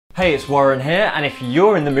Hey, it's Warren here, and if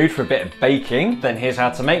you're in the mood for a bit of baking, then here's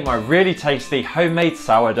how to make my really tasty homemade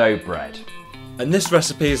sourdough bread. And this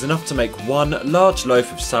recipe is enough to make one large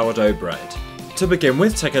loaf of sourdough bread. To begin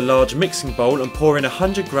with, take a large mixing bowl and pour in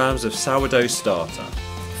 100 grams of sourdough starter,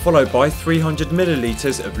 followed by 300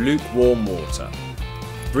 milliliters of lukewarm water.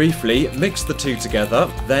 Briefly mix the two together,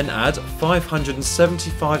 then add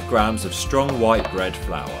 575 grams of strong white bread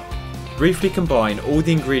flour. Briefly combine all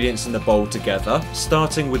the ingredients in the bowl together,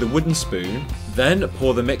 starting with a wooden spoon, then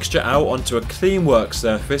pour the mixture out onto a clean work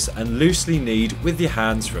surface and loosely knead with your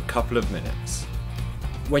hands for a couple of minutes.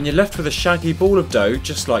 When you're left with a shaggy ball of dough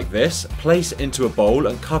just like this, place it into a bowl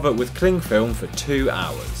and cover with cling film for 2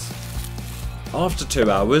 hours. After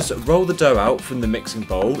 2 hours, roll the dough out from the mixing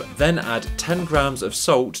bowl, then add 10 grams of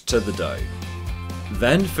salt to the dough.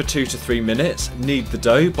 Then, for 2 to 3 minutes, knead the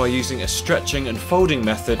dough by using a stretching and folding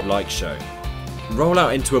method like shown. Roll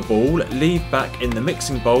out into a ball, leave back in the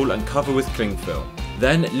mixing bowl and cover with cling film.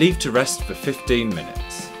 Then leave to rest for 15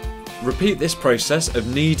 minutes. Repeat this process of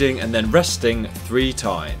kneading and then resting 3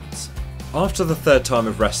 times. After the 3rd time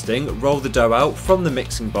of resting, roll the dough out from the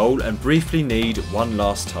mixing bowl and briefly knead one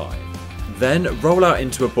last time. Then roll out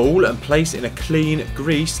into a ball and place in a clean,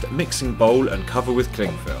 greased mixing bowl and cover with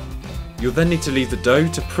cling film. You'll then need to leave the dough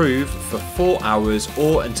to prove for 4 hours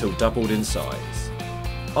or until doubled in size.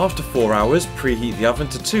 After 4 hours, preheat the oven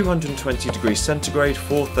to 220 degrees centigrade,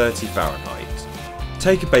 430 Fahrenheit.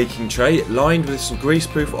 Take a baking tray lined with some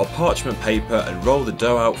greaseproof or parchment paper and roll the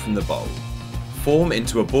dough out from the bowl. Form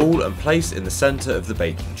into a ball and place in the centre of the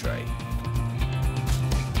baking tray.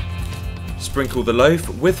 Sprinkle the loaf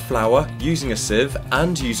with flour using a sieve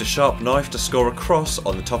and use a sharp knife to score a cross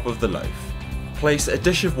on the top of the loaf. Place a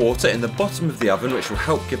dish of water in the bottom of the oven, which will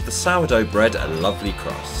help give the sourdough bread a lovely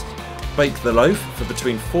crust. Bake the loaf for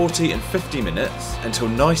between 40 and 50 minutes until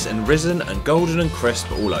nice and risen and golden and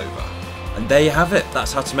crisp all over. And there you have it,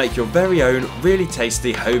 that's how to make your very own really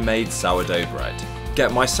tasty homemade sourdough bread.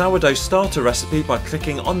 Get my sourdough starter recipe by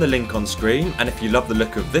clicking on the link on screen, and if you love the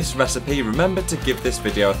look of this recipe, remember to give this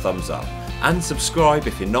video a thumbs up and subscribe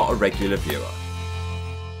if you're not a regular viewer.